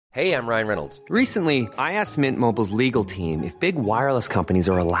Hey, I'm Ryan Reynolds. Recently, I asked Mint Mobile's legal team if big wireless companies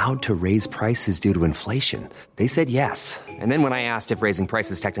are allowed to raise prices due to inflation. They said yes. And then when I asked if raising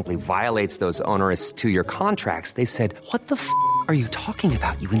prices technically violates those onerous two-year contracts, they said, "What the f*** are you talking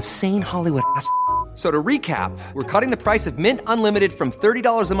about, you insane Hollywood ass?" So to recap, we're cutting the price of Mint Unlimited from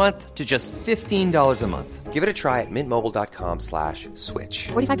 $30 a month to just $15 a month. Give it a try at mintmobile.com/switch.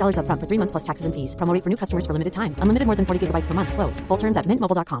 $45 up front for 3 months plus taxes and fees. Promo rate for new customers for limited time. Unlimited more than 40 gigabytes per month. Slows full terms at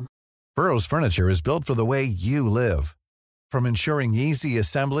mintmobile.com. Burrow's furniture is built for the way you live. From ensuring easy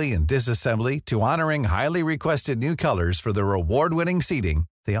assembly and disassembly to honoring highly requested new colors for their award-winning seating,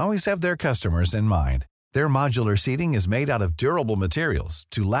 they always have their customers in mind. Their modular seating is made out of durable materials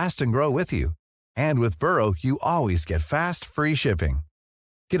to last and grow with you. And with Burrow, you always get fast, free shipping.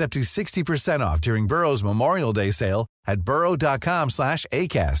 Get up to 60% off during Burrow's Memorial Day sale at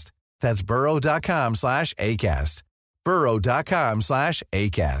burrow.com/ACAST. That's burrow.com/ACAST.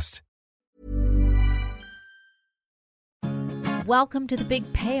 burrow.com/ACAST. Welcome to The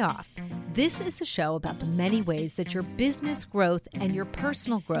Big Payoff. This is a show about the many ways that your business growth and your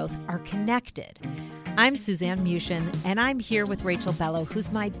personal growth are connected. I'm Suzanne Mushin, and I'm here with Rachel Bello,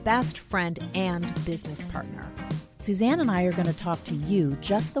 who's my best friend and business partner. Suzanne and I are going to talk to you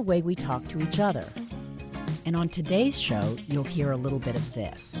just the way we talk to each other. And on today's show, you'll hear a little bit of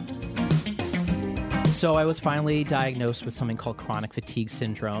this. So I was finally diagnosed with something called chronic fatigue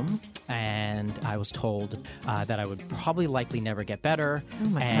syndrome, and I was told that I would probably likely never get better.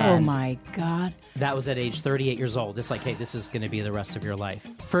 Oh my God. That was at age 38 years old. It's like, hey, this is going to be the rest of your life.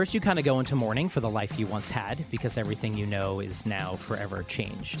 First, you kind of go into mourning for the life you once had because everything you know is now forever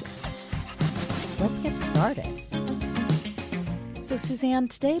changed. Let's get started. So, Suzanne,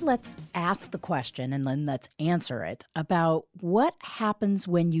 today let's ask the question and then let's answer it about what happens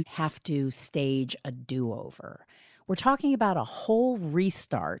when you have to stage a do-over. We're talking about a whole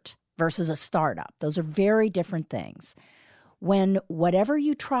restart versus a startup. Those are very different things. When whatever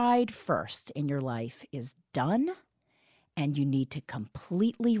you tried first in your life is done and you need to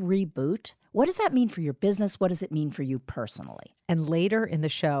completely reboot, what does that mean for your business? What does it mean for you personally? And later in the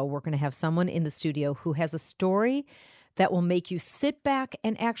show, we're going to have someone in the studio who has a story that will make you sit back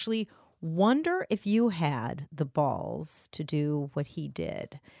and actually wonder if you had the balls to do what he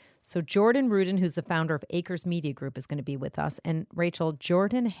did. So Jordan Ruden, who's the founder of Acres Media Group, is going to be with us. And Rachel,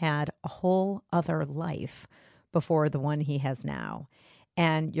 Jordan had a whole other life before the one he has now.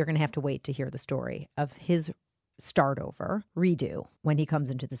 And you're going to have to wait to hear the story of his start over, redo, when he comes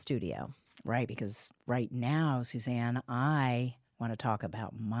into the studio. Right, because right now, Suzanne, I want to talk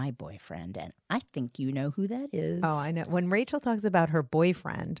about my boyfriend, and I think you know who that is. Oh, I know. When Rachel talks about her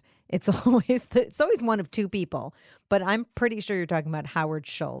boyfriend, it's always one of two people. But I'm pretty sure you're talking about Howard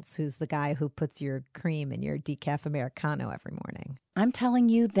Schultz, who's the guy who puts your cream in your decaf Americano every morning. I'm telling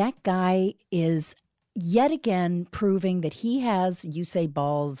you, that guy is yet again proving that he has, you say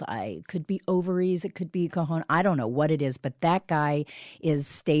balls, it could be ovaries, it could be cojones, I don't know what it is, but that guy is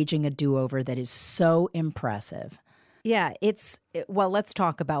staging a do-over that is so impressive. Yeah, well, let's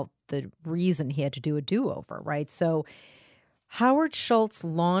talk about the reason he had to do a do-over, right? So Howard Schultz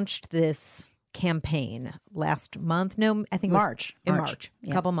launched this campaign last month. No, I think March. In March,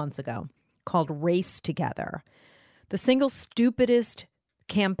 a couple months ago, called Race Together. The single stupidest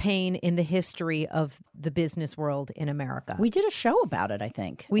campaign in the history of the business world in America. We did a show about it, I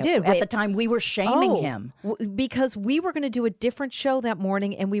think. We did. At the time, we were shaming him. Because we were going to do a different show that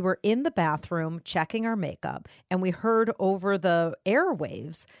morning, and we were in the bathroom checking our makeup, and we heard over the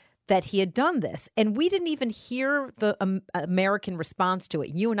airwaves that he had done this. And we didn't even hear the American response to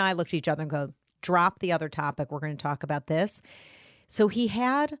it. You and I looked at each other and go, drop the other topic. We're going to talk about this. So he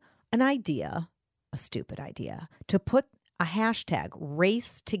had an idea, a stupid idea, to put a hashtag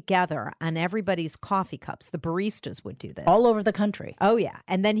Race Together on everybody's coffee cups. The baristas would do this. All over the country. Oh, yeah.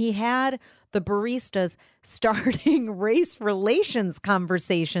 And then he had the baristas starting race relations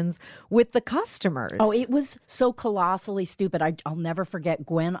conversations with the customers. Oh, it was so colossally stupid. I'll never forget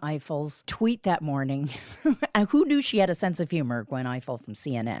Gwen Eifel's tweet that morning. And who knew she had a sense of humor? Gwen Eiffel from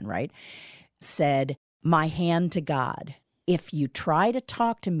CNN, right? Said, "My hand to God. If you try to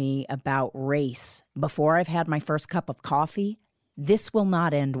talk to me about race before I've had my first cup of coffee, this will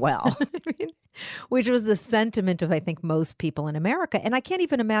not end well." Which was the sentiment of, I think, most people in America. And I can't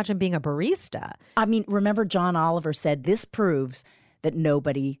even imagine being a barista. I mean, remember John Oliver said, this proves that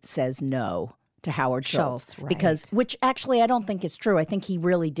nobody says no to Howard Schultz. Right. Because, which actually I don't think is true. I think he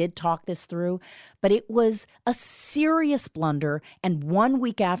really did talk this through. But it was a serious blunder. And 1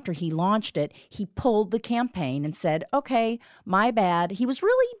 week after he launched it, he pulled the campaign and said, okay, my bad. He was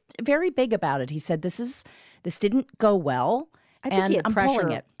really very big about it. He said, this didn't go well. I think he had I'm pressure.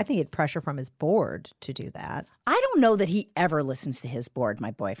 pulling it. I think he had pressure from his board to do that. I don't know that he ever listens to his board,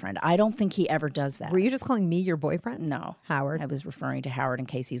 my boyfriend. I don't think he ever does that. Were you just calling me your boyfriend? No. Howard. I was referring to Howard in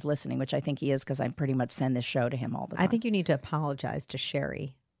case he's listening, which I think he is because I pretty much send this show to him all the time. I think you need to apologize to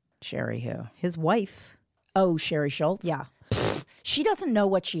Sherry. Sherry who? His wife. Oh, Sherry Schultz? Yeah. She doesn't know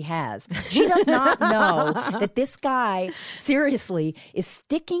what she has. She does not know that this guy, seriously, is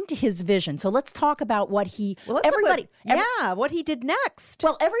sticking to his vision. So let's talk about what he, What he did next.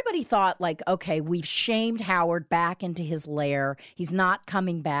 Well, everybody thought like, okay, we've shamed Howard back into his lair. He's not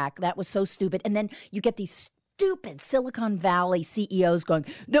coming back. That was so stupid. And then you get these stupid Silicon Valley CEOs going,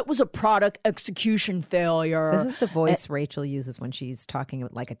 that was a product execution failure. This is the voice Rachel uses when she's talking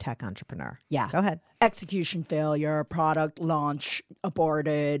like a tech entrepreneur. Yeah. Go ahead. Execution failure, product launch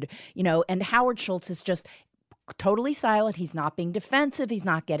aborted, and Howard Schultz is just totally silent. He's not being defensive. He's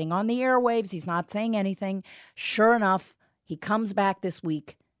not getting on the airwaves. He's not saying anything. Sure enough, he comes back this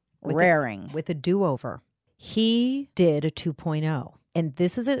week raring. With a do-over. He did a 2.0. And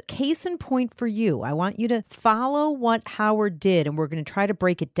this is a case in point for you. I want you to follow what Howard did, and we're going to try to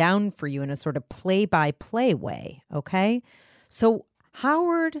break it down for you in a sort of play-by-play way, okay? So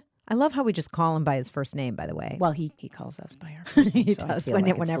Howard, I love how we just call him by his first name, by the way. Well, he calls us by our first name, He so does I feel like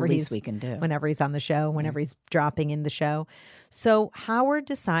whenever it's the he's least we can do. Whenever he's on the show, whenever he's dropping in the show. So Howard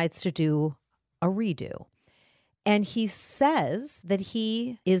decides to do a redo. And he says that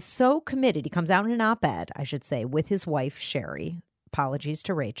he is so committed. He comes out in an op-ed, I should say, with his wife, Sherry. Apologies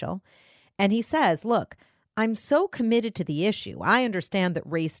to Rachel. And he says, look, I'm so committed to the issue. I understand that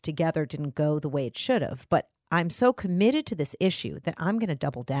Race Together didn't go the way it should have, but I'm so committed to this issue that I'm going to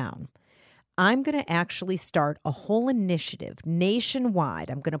double down. I'm going to actually start a whole initiative nationwide.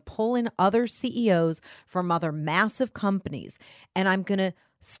 I'm going to pull in other CEOs from other massive companies, and I'm going to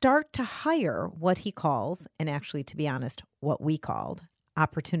start to hire what he calls, and actually, to be honest, what we called,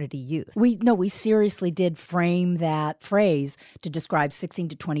 opportunity youth. We seriously did frame that phrase to describe 16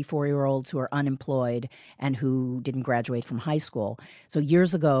 to 24-year-olds who are unemployed and who didn't graduate from high school. So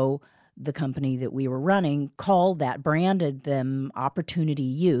years ago, the company that we were running branded them opportunity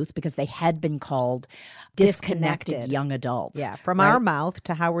youth because they had been called disconnected young adults. Yeah, from right? our mouth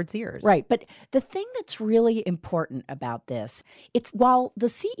to Howard's ears. Right. But the thing that's really important about this, it's while the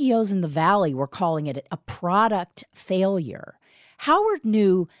CEOs in the Valley were calling it a product failure, Howard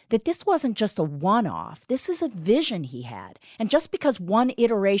knew that this wasn't just a one-off. This is a vision he had. And just because one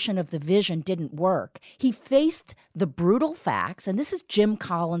iteration of the vision didn't work, he faced the brutal facts. And this is Jim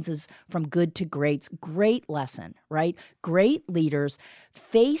Collins's From Good to Great's great lesson, right? Great leaders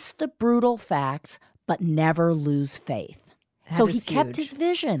face the brutal facts, but never lose faith. So he kept his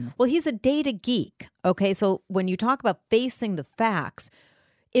vision. Well, he's a data geek. Okay, so when you talk about facing the facts,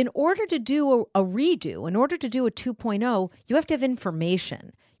 in order to do a redo, in order to do a 2.0, you have to have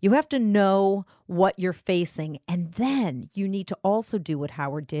information. You have to know what you're facing. And then you need to also do what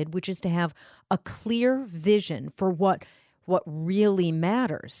Howard did, which is to have a clear vision for what really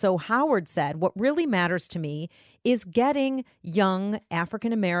matters. So Howard said, what really matters to me is getting young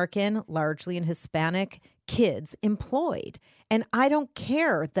African-American, largely and Hispanic kids employed. And I don't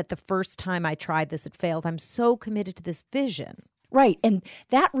care that the first time I tried this, it failed. I'm so committed to this vision. Right. And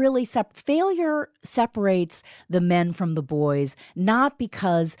that really, failure separates the men from the boys, not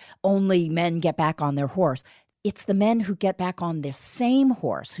because only men get back on their horse. It's the men who get back on their same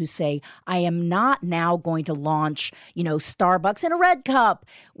horse who say, I am not now going to launch, Starbucks in a red cup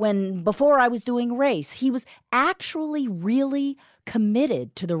when before I was doing race. He was actually really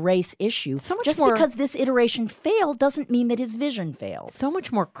committed to the race issue. Because this iteration failed doesn't mean that his vision failed. So much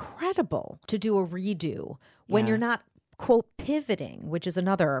more credible to do a redo when you're not, quote, pivoting, which is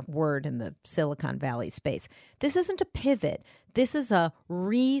another word in the Silicon Valley space. This isn't a pivot. This is a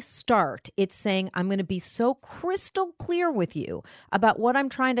restart. It's saying, I'm going to be so crystal clear with you about what I'm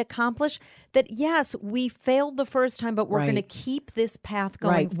trying to accomplish that, yes, we failed the first time, but we're going to keep this path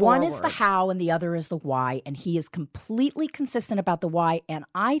going forward. One is the how and the other is the why. And he is completely consistent about the why. And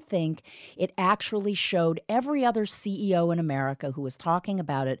I think it actually showed every other CEO in America who was talking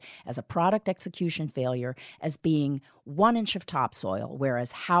about it as a product execution failure as being 1 inch of topsoil,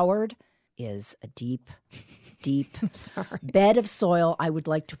 whereas Howard is a deep bed of soil I would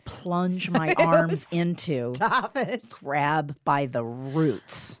like to plunge my arms into. Stop it. Grab by the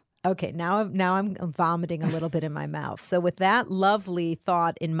roots. Okay, now I'm vomiting a little bit in my mouth. So with that lovely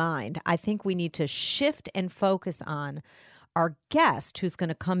thought in mind, I think we need to shift and focus on our guest who's going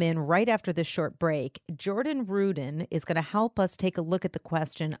to come in right after this short break. Jordan Ruden is going to help us take a look at the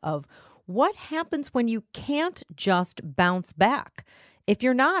question of what happens when you can't just bounce back. If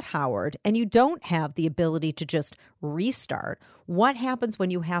you're not Howard and you don't have the ability to just restart, what happens when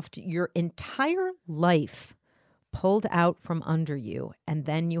you have your entire life pulled out from under you and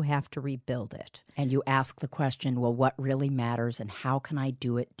then you have to rebuild it? And you ask the question, well, what really matters and how can I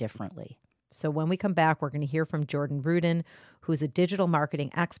do it differently? So when we come back, we're going to hear from Ruden, who's a digital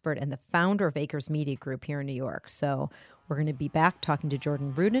marketing expert and the founder of Acres Media Group here in New York. So we're going to be back talking to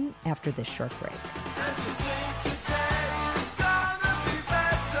Ruden after this short break.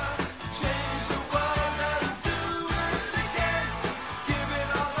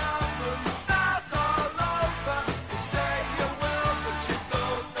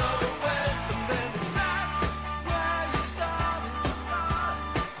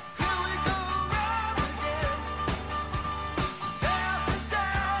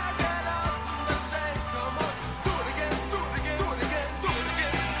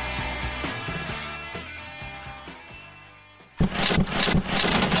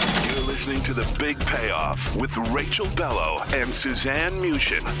 Listening to The Big Payoff with Rachel Bello and Suzanne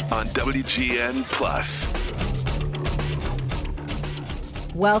Mushin on WGN Plus.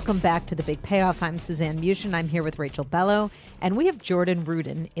 Welcome back to The Big Payoff. I'm Suzanne Mushin. I'm here with Rachel Bello, and we have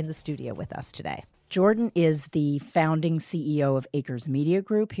Ruden in the studio with us today. Jordan is the founding CEO of Acres Media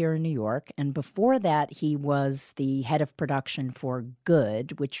Group here in New York. And before that, he was the head of production for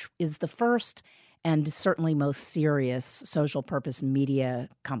Good, which is the first and certainly most serious social purpose media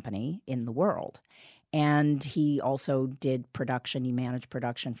company in the world. And he also did production. He managed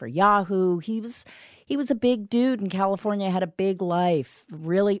production for Yahoo. He was a big dude in California, had a big life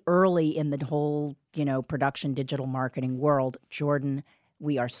really early in the whole, production digital marketing world. Jordan,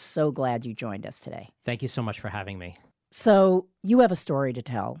 we are so glad you joined us today. Thank you so much for having me. So you have a story to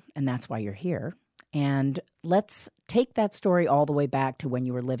tell, and that's why you're here. And let's take that story all the way back to when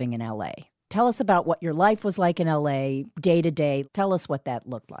you were living in LA. Tell us about what your life was like in LA, day to day. Tell us what that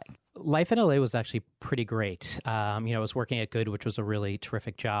looked like. Life in LA was actually pretty great. I was working at Good, which was a really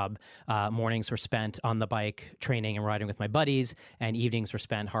terrific job. Mornings were spent on the bike, training and riding with my buddies, and evenings were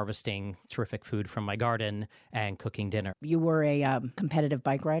spent harvesting terrific food from my garden and cooking dinner. You were a competitive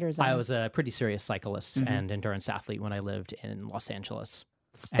bike rider? I was a pretty serious cyclist and endurance athlete when I lived in Los Angeles.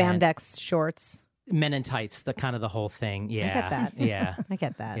 Spandex shorts. Men in tights, the whole thing. Yeah. I get that. Yeah. I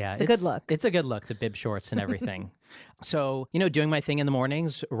get that. Yeah. It's a good look. It's a good look, the bib shorts and everything. So, doing my thing in the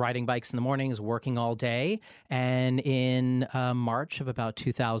mornings, riding bikes in the mornings, working all day. And in March of about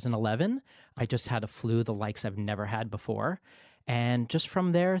 2011, I just had a flu, the likes I've never had before. And just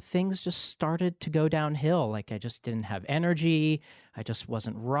from there, things just started to go downhill. Like I just didn't have energy. I just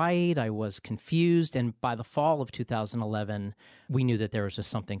wasn't right. I was confused. And by the fall of 2011, we knew that there was just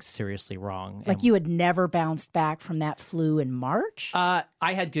something seriously wrong. Like you had never bounced back from that flu in March? I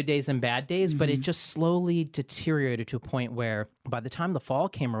had good days and bad days, but it just slowly deteriorated to a point where by the time the fall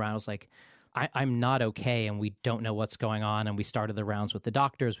came around, I was like, I'm not okay, and we don't know what's going on. And we started the rounds with the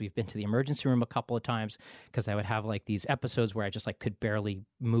doctors. We've been to the emergency room a couple of times because I would have these episodes where I just could barely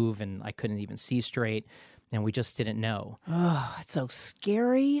move and I couldn't even see straight. And we just didn't know. Oh, it's so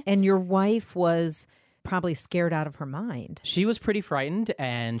scary. And your wife was probably scared out of her mind. She was pretty frightened,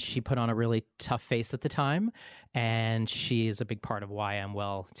 and she put on a really tough face at the time. And she is a big part of why I'm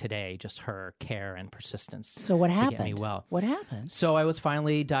well today, just her care and persistence. So what happened? To get me well. What happened? So I was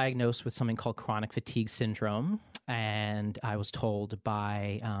finally diagnosed with something called chronic fatigue syndrome. And I was told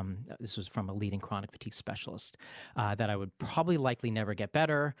by, this was from a leading chronic fatigue specialist, that I would probably likely never get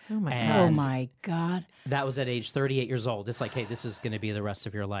better. Oh, my God. Oh, my God. That was at age 38 years old. It's like, hey, this is going to be the rest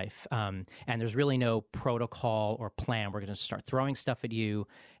of your life. And there's really no protocol or plan. We're going to start throwing stuff at you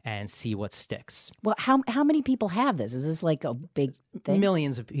and see what sticks. Well, how many people have this? Is this like a big thing?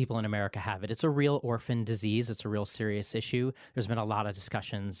 Millions of people in America have it. It's a real orphan disease. It's a real serious issue. There's been a lot of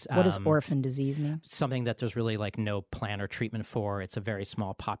discussions. What does orphan disease mean? Something that there's really no plan or treatment for. It's a very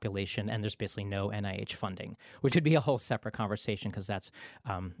small population, and there's basically no NIH funding, which would be a whole separate conversation because that's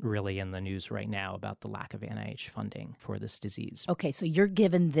really in the news right now about the lack of NIH funding for this disease. Okay, so you're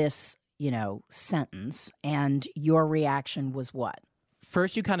given this, sentence, and your reaction was what?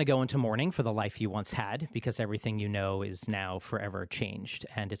 First, you kind of go into mourning for the life you once had because everything you know is now forever changed,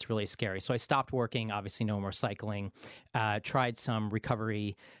 and it's really scary. So I stopped working, obviously no more cycling, tried some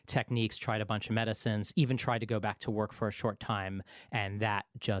recovery techniques, tried a bunch of medicines, even tried to go back to work for a short time, and that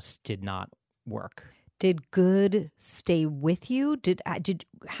just did not work. Did Good stay with you?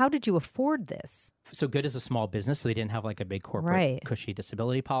 How did you afford this? So Good is a small business, so they didn't have a big corporate cushy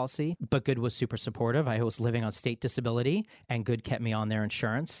disability policy. But Good was super supportive. I was living on state disability, and Good kept me on their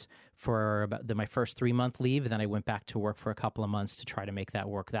insurance for about my first 3-month leave. Then I went back to work for a couple of months to try to make that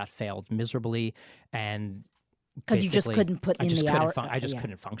work. That failed miserably. And Because you just basically, couldn't put I in just the couldn't hour. I just yeah.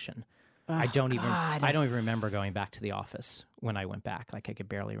 couldn't function. Oh, I don't God. even remember going back to the office when I went back. Like I could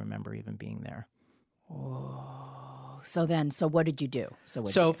barely remember even being there. So what did you do?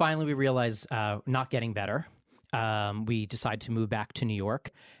 So finally we realized not getting better. We decided to move back to New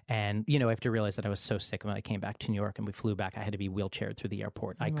York. And, I have to realize that I was so sick when I came back to New York and we flew back. I had to be wheelchaired through the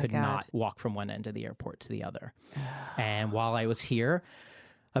airport. I could not walk from one end of the airport to the other. And while I was here,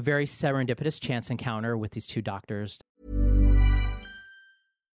 a very serendipitous chance encounter with these two doctors.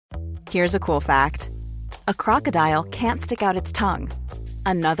 Here's a cool fact. A crocodile can't stick out its tongue.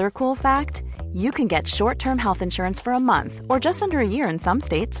 Another cool fact, you can get short-term health insurance for a month or just under a year in some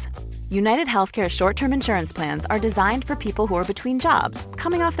states. United Healthcare short-term insurance plans are designed for people who are between jobs,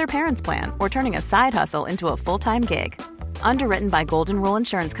 coming off their parents' plan, or turning a side hustle into a full-time gig. Underwritten by Golden Rule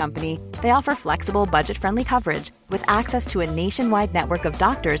Insurance Company, they offer flexible, budget-friendly coverage with access to a nationwide network of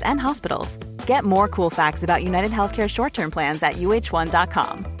doctors and hospitals. Get more cool facts about United Healthcare short-term plans at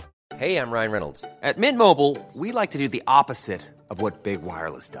uh1.com. Hey, I'm Ryan Reynolds. At Mint Mobile, we like to do the opposite of what Big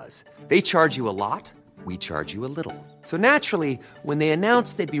Wireless does. They charge you a lot, we charge you a little. So naturally, when they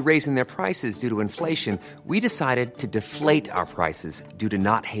announced they'd be raising their prices due to inflation, we decided to deflate our prices due to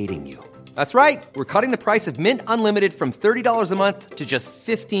not hating you. That's right. We're cutting the price of Mint Unlimited from $30 a month to just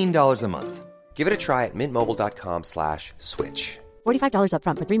 $15 a month. Give it a try at mintmobile.com/switch. $45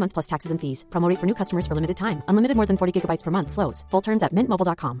 upfront for 3 months plus taxes and fees. Promo rate for new customers for limited time. Unlimited more than 40 gigabytes per month. Slows full terms at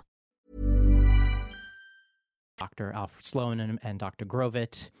mintmobile.com. Dr. Alfred Sloan and Dr.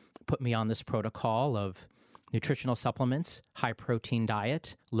 Grovit put me on this protocol of nutritional supplements, high protein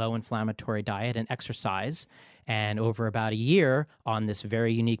diet, low inflammatory diet, and exercise. And over about a year on this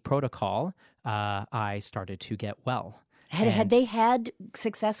very unique protocol, I started to get well. Had they had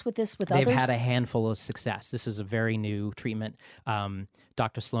success with this with others? They've had a handful of success. This is a very new treatment.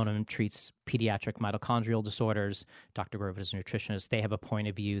 Dr. Sloan treats pediatric mitochondrial disorders. Dr. Grovit is a nutritionist. They have a point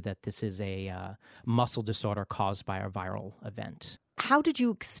of view that this is a muscle disorder caused by a viral event. How did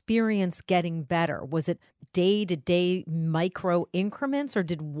you experience getting better? Was it day-to-day micro increments, or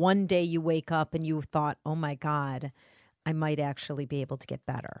did one day you wake up and you thought, oh my God, I might actually be able to get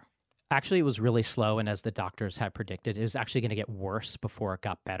better? Actually, it was really slow, and as the doctors had predicted, it was actually going to get worse before it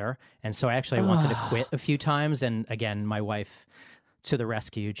got better. And so I wanted to quit a few times, and again, my wife to the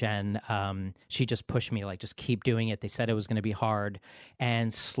rescue, Jen, she just pushed me, like, just keep doing it. They said it was going to be hard,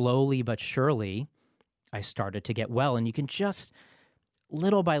 and slowly but surely, I started to get well, and you can just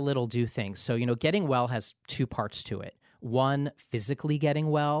little by little do things. So, getting well has two parts to it. One, physically getting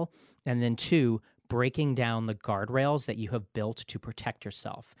well, and then two, breaking down the guardrails that you have built to protect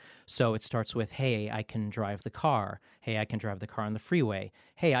yourself. So it starts with, hey, I can drive the car. Hey, I can drive the car on the freeway.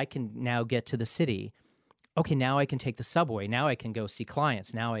 Hey, I can now get to the city. Okay, now I can take the subway. Now I can go see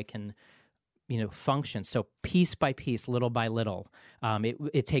clients. Now I can, function. So piece by piece, little by little,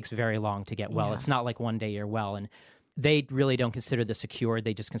 it takes very long to get well. Yeah. It's not like one day you're well. And they really don't consider this a cure.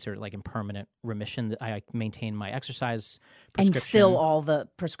 They just consider it like in permanent remission. I maintain my exercise prescription. And still all the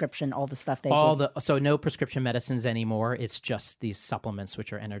prescription, all the stuff they do. So no prescription medicines anymore. It's just these supplements,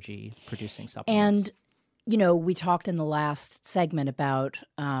 which are energy-producing supplements. And, we talked in the last segment about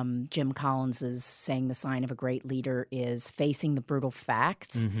Jim Collins's saying the sign of a great leader is facing the brutal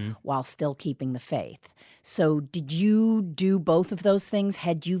facts while still keeping the faith. So did you do both of those things?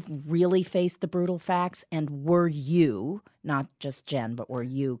 Had you really faced the brutal facts? And were you, not just Jen, but were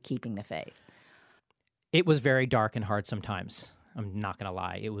you keeping the faith? It was very dark and hard sometimes. I'm not going to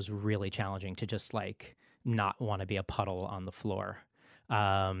lie. It was really challenging to just not want to be a puddle on the floor.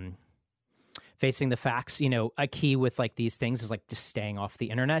 Facing the facts, a key with these things is just staying off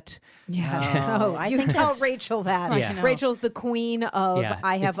the internet. Yeah. So I think tell Rachel that. Yeah. Rachel's the queen of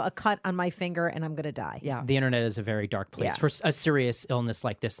I have a cut on my finger and I'm going to die. Yeah. The internet is a very dark place for a serious illness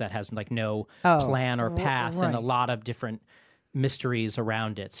like this that has no plan or path and a lot of different mysteries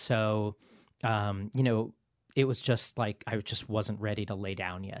around it. So, it was just I just wasn't ready to lay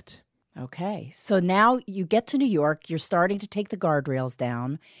down yet. Okay. So now you get to New York, you're starting to take the guardrails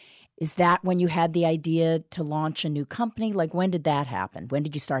down. Is that when you had the idea to launch a new company? When did that happen? When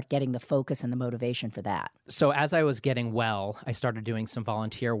did you start getting the focus and the motivation for that? So as I was getting well, I started doing some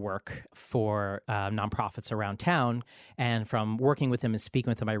volunteer work for nonprofits around town. And from working with them and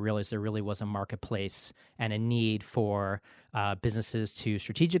speaking with them, I realized there really was a marketplace and a need for businesses to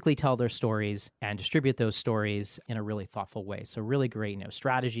strategically tell their stories and distribute those stories in a really thoughtful way. So really great,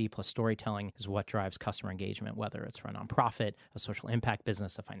 strategy plus storytelling is what drives customer engagement, whether it's for a nonprofit, a social impact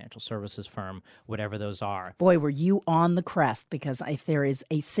business, a financial services firm, whatever those are. Boy, were you on the crest, because if there is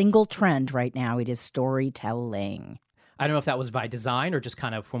a single trend right now, it is storytelling. I don't know if that was by design or just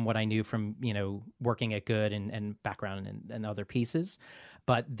kind of from what I knew from, working at Good and background and other pieces.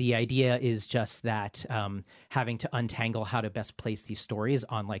 But the idea is just that having to untangle how to best place these stories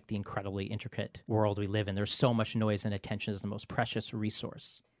on like the incredibly intricate world we live in. There's so much noise, and attention is the most precious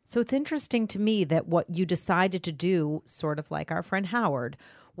resource. So it's interesting to me that what you decided to do, sort of like our friend Howard,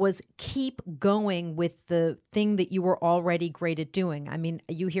 was keep going with the thing that you were already great at doing. I mean,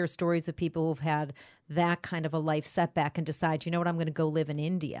 you hear stories of people who've had that kind of a life setback and decide, you know what, I'm going to go live in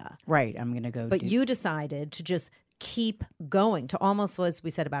India. Right, I'm going to go. But you decided to just keep going, to almost, as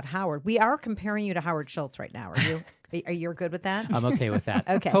we said about Howard. We are comparing you to Howard Schultz right now. Are you? Are you good with that? I'm okay with that.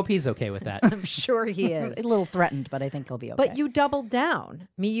 Okay. Hope he's okay with that. I'm sure he is. A little threatened, but I think he'll be okay. But you doubled down.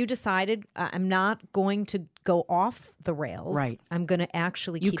 I mean, you decided, I'm not going to go off the rails. Right. I'm going to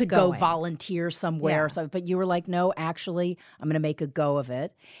actually you keep could going. go volunteer somewhere, Yeah. but you were like, no, actually, I'm going to make a go of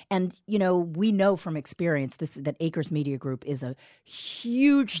it. And, we know from experience that Acres Media Group is a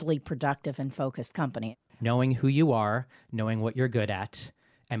hugely productive and focused company. Knowing who you are, knowing what you're good at,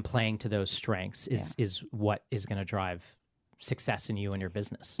 and playing to those strengths is what is going to drive success in you and your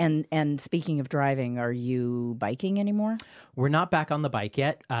business. And speaking of driving, are you biking anymore? We're not back on the bike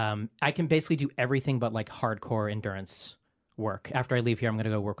yet. I can basically do everything but like hardcore endurance work. After I leave here, I'm going to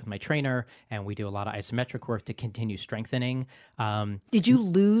go work with my trainer, and we do a lot of isometric work to continue strengthening. Did you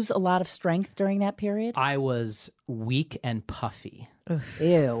lose a lot of strength during that period? I was weak and puffy.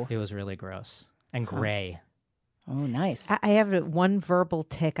 Ew. It was really gross and gray. Oh, nice. I have one verbal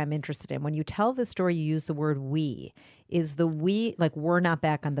tick I'm interested in. When you tell the story, you use the word we. Is the we, like we're not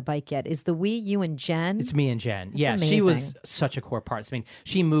back on the bike yet, is the we you and Jen? It's me and Jen. That's yeah, amazing. She was such a core part. I mean,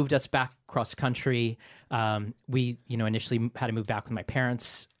 she moved us back cross country. We, initially had to move back with my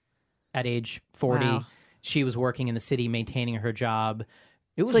parents at age 40. Wow. She was working in the city, maintaining her job.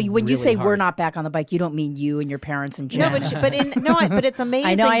 It was So when you really say we're hard. not back on the bike, you don't mean you and your parents and Jen. No, but it's amazing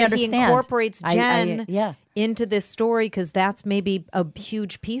I know, I that understand. he incorporates Jen yeah. into this story, because that's maybe a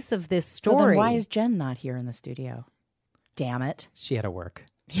huge piece of this story. So then why is Jen not here in the studio? Damn it. She had to work.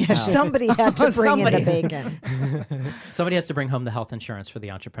 Yeah, somebody had to bring in the bacon. Somebody has to bring home the health insurance for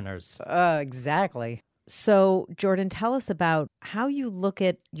the entrepreneurs. Exactly. So, Jordan, tell us about how you look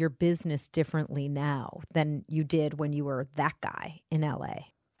at your business differently now than you did when you were that guy in LA.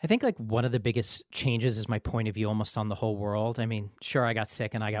 I think like one of the biggest changes is my point of view almost on the whole world. I mean, sure, I got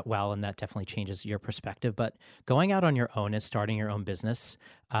sick and I got well, and that definitely changes your perspective. But going out on your own and starting your own business,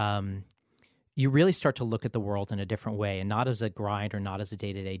 you really start to look at the world in a different way, and not as a grind or not as a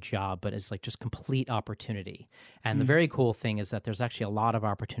day-to-day job, but as like just complete opportunity. And the very cool thing is that there's actually a lot of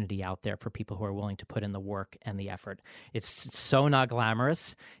opportunity out there for people who are willing to put in the work and the effort. It's so not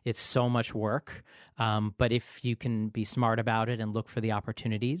glamorous. It's so much work. But if you can be smart about it and look for the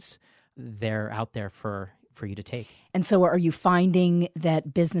opportunities, they're out there for you to take. And so are you finding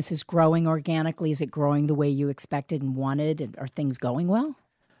that business is growing organically? Is it growing the way you expected and wanted? And are things going well?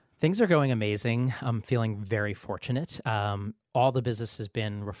 Things are going amazing. I'm feeling very fortunate. All the business has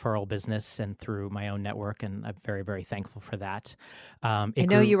been referral business and through my own network, and I'm very, very thankful for that. I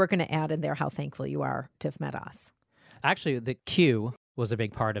know you were going to add in there how thankful you are to have met us. Actually, the Q was a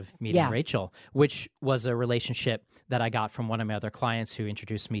big part of meeting Rachel, which was a relationship that I got from one of my other clients who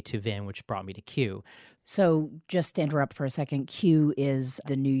introduced me to Vin, which brought me to Q. So just to interrupt for a second, Q is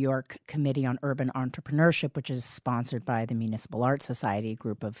the New York Committee on Urban Entrepreneurship, which is sponsored by the Municipal Art Society, a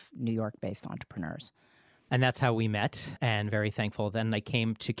group of New York-based entrepreneurs. And that's how we met, and very thankful. Then I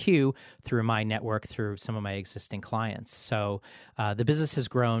came to Q through my network, through some of my existing clients. So the business has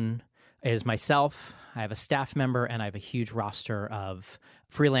grown as myself. I have a staff member, and I have a huge roster of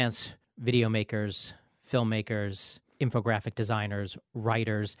freelance video makers, filmmakers, infographic designers,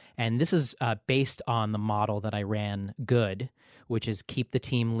 writers. And this is based on the model that I ran Good, which is keep the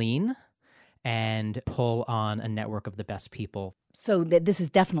team lean and pull on a network of the best people. So this is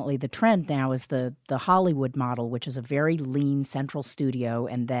definitely the trend now, is the Hollywood model, which is a very lean central studio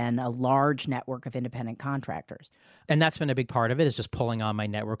and then a large network of independent contractors. And that's been a big part of it, is just pulling on my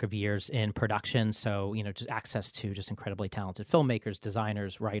network of years in production. So, just access to just incredibly talented filmmakers,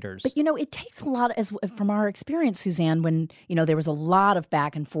 designers, writers. But, it takes a lot, from our experience, Suzanne, when, there was a lot of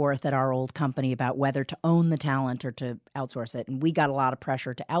back and forth at our old company about whether to own the talent or to outsource it. And we got a lot of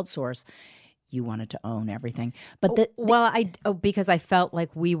pressure to outsource. You wanted to own everything. But because I felt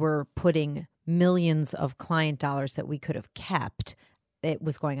like we were putting millions of client dollars that we could have kept, it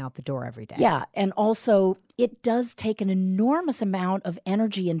was going out the door every day. Yeah. And also, it does take an enormous amount of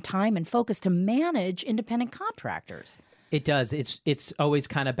energy and time and focus to manage independent contractors. It does. It's always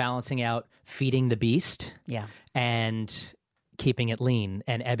kind of balancing out feeding the beast Yeah. and keeping it lean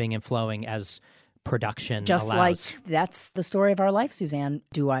and ebbing and flowing as production Just allows. like that's the story of our life, Suzanne.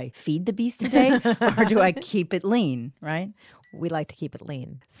 Do I feed the beast today or do I keep it lean, right? We like to keep it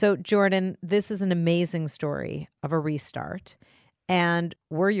lean. So, Jordan, this is an amazing story of a restart. And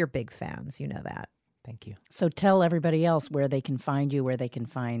we're your big fans. You know that. Thank you. So tell everybody else where they can find you, where they can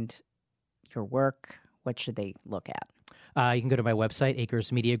find your work. What should they look at? You can go to my website,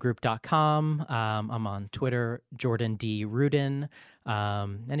 acresmediagroup.com. I'm on Twitter, Jordan D. Ruden.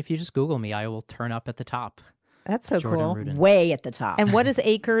 And if you just Google me, I will turn up at the top. That's so Jordan cool. Ruden. Way at the top. And what is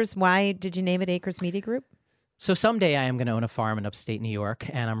Acres? Why did you name it Acres Media Group? So someday I am going to own a farm in upstate New York,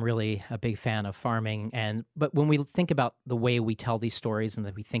 and I'm really a big fan of farming. But when we think about the way we tell these stories and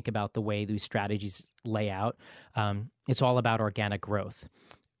that we think about the way these strategies lay out, it's all about organic growth,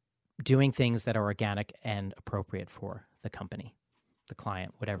 doing things that are organic and appropriate for the company, the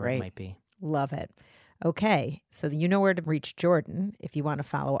client, whatever Great. It might be. Love it. Okay, so you know where to reach Jordan. If you want to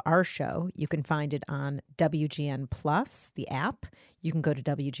follow our show, you can find it on WGN Plus, the app. You can go to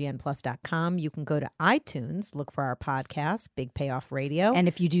WGNplus.com. You can go to iTunes, look for our podcast, Big Payoff Radio. And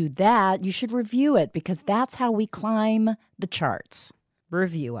if you do that, you should review it because that's how we climb the charts.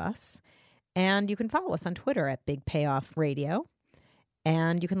 Review us. And you can follow us on Twitter at Big Payoff Radio.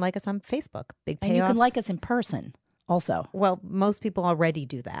 And you can like us on Facebook, Big Payoff. And you can like us in person also. Well, most people already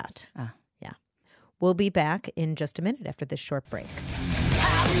do that. Yeah. We'll be back in just a minute after this short break.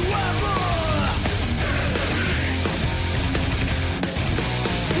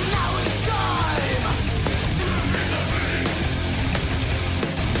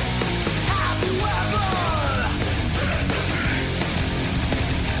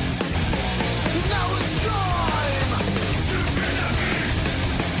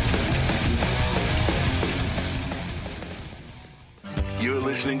 You're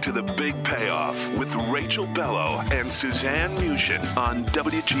listening to The Big Payoff with Rachel Bello and Suzanne Mushin on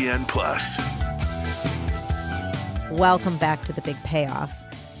WGN Plus. Welcome back to The Big Payoff.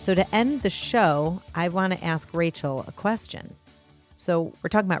 So to end the show, I want to ask Rachel a question. So we're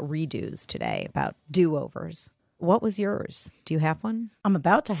talking about redos today, about do-overs. What was yours? Do you have one? I'm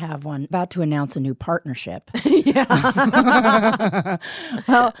about to have one, about to announce a new partnership. Yeah.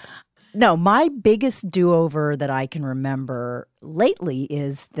 Well, no, my biggest do-over that I can remember lately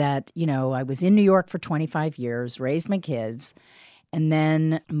is that, I was in New York for 25 years, raised my kids, and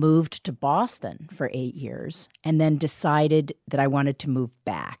then moved to Boston for 8 years, and then decided that I wanted to move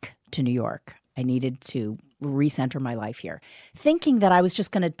back to New York. I needed to recenter my life here, thinking that I was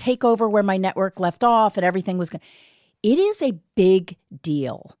just going to take over where my network left off and everything was going to... It is a big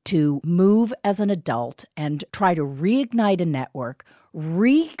deal to move as an adult and try to reignite a network,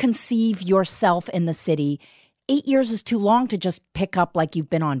 reconceive yourself in the city. 8 years is too long to just pick up like you've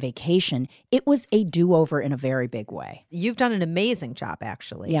been on vacation. It was a do-over in a very big way. You've done an amazing job,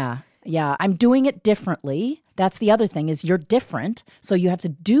 actually. Yeah. I'm doing it differently. That's the other thing is you're different, so you have to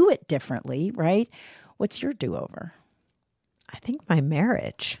do it differently, right? What's your do-over? I think my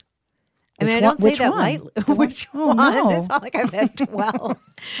marriage. Which I don't say which that one? lightly. Which Oh, one? no. It's not like I've had 12.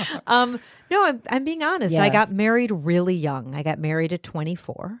 No, I'm being honest. Yeah. I got married really young. I got married at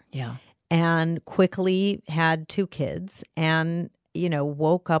 24. Yeah. And quickly had 2 kids and,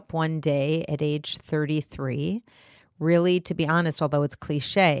 woke up one day at age 33. Really, to be honest, although it's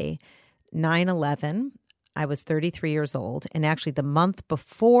cliche, 9/11, I was 33 years old. And actually the month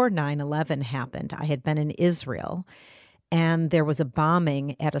before 9/11 happened, I had been in Israel. And there was a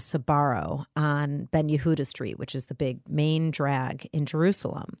bombing at a Sbarro on Ben Yehuda Street, which is the big main drag in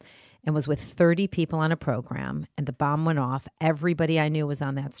Jerusalem, and was with 30 people on a program. And the bomb went off. Everybody I knew was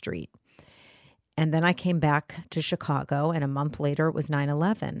on that street. And then I came back to Chicago, and a month later it was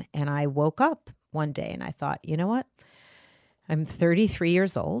 9/11. And I woke up one day and I thought, you know what? I'm 33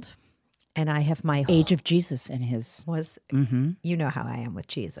 years old, and I have my Age of Jesus in his... You know how I am with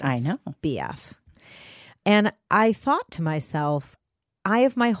Jesus. I know. BF. And I thought to myself, I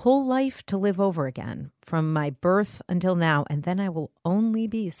have my whole life to live over again from my birth until now, and then I will only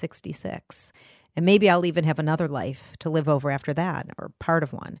be 66. And maybe I'll even have another life to live over after that, or part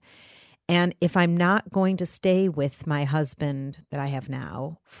of one. And if I'm not going to stay with my husband that I have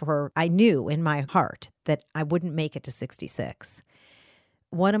now, I knew in my heart that I wouldn't make it to 66.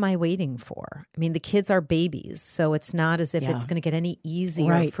 What am I waiting for? I mean, the kids are babies, so it's not as if it's going to get any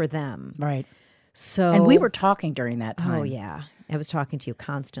easier for them. Right. So, and we were talking during that time. Oh, yeah. I was talking to you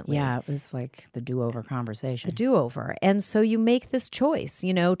constantly. Yeah, it was like the do-over conversation. The do-over. And so you make this choice,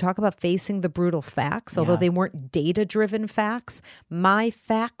 talk about facing the brutal facts, although they weren't data-driven facts. My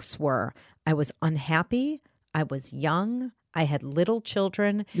facts were I was unhappy, I was young, I had little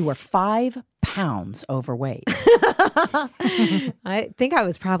children. You were 5 pounds overweight. I think I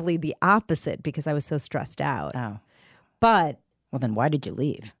was probably the opposite because I was so stressed out. Oh. But Well, then why did you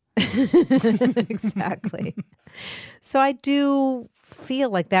leave? exactly. So I do feel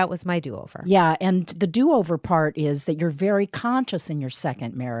like that was my do-over. Yeah, and the do-over part is that you're very conscious in your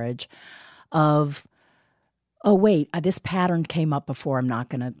second marriage of, oh wait, this pattern came up before. I'm not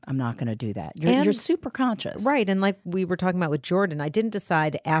gonna do that. You're super conscious, Right. And like we were talking about with Jordan, I didn't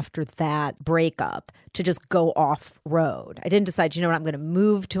decide after that breakup to just go off road. I didn't decide, you know what, I'm going to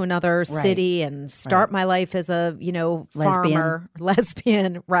move to another city and start my life as a, farmer,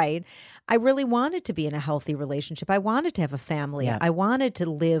 lesbian. Right. I really wanted to be in a healthy relationship. I wanted to have a family. Yeah. I wanted to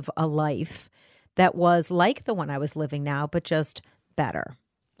live a life that was like the one I was living now, but just better.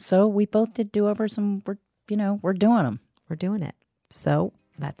 So we both did do-overs, and we're doing them. We're doing it. So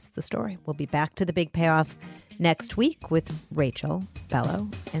that's the story. We'll be back to the big payoff next week with Rachel, Bello,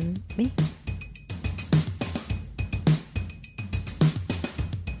 and me.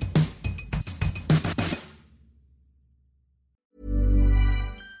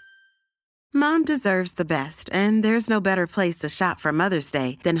 Mom deserves the best, and there's no better place to shop for Mother's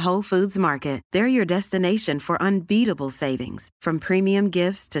Day than Whole Foods Market. They're your destination for unbeatable savings, from premium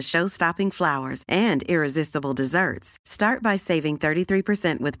gifts to show-stopping flowers and irresistible desserts. Start by saving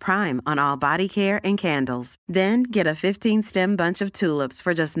 33% with Prime on all body care and candles. Then get a 15-stem bunch of tulips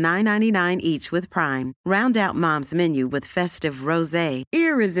for just $9.99 each with Prime. Round out Mom's menu with festive rosé,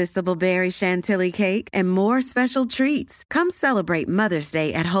 irresistible berry chantilly cake, and more special treats. Come celebrate Mother's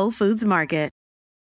Day at Whole Foods Market.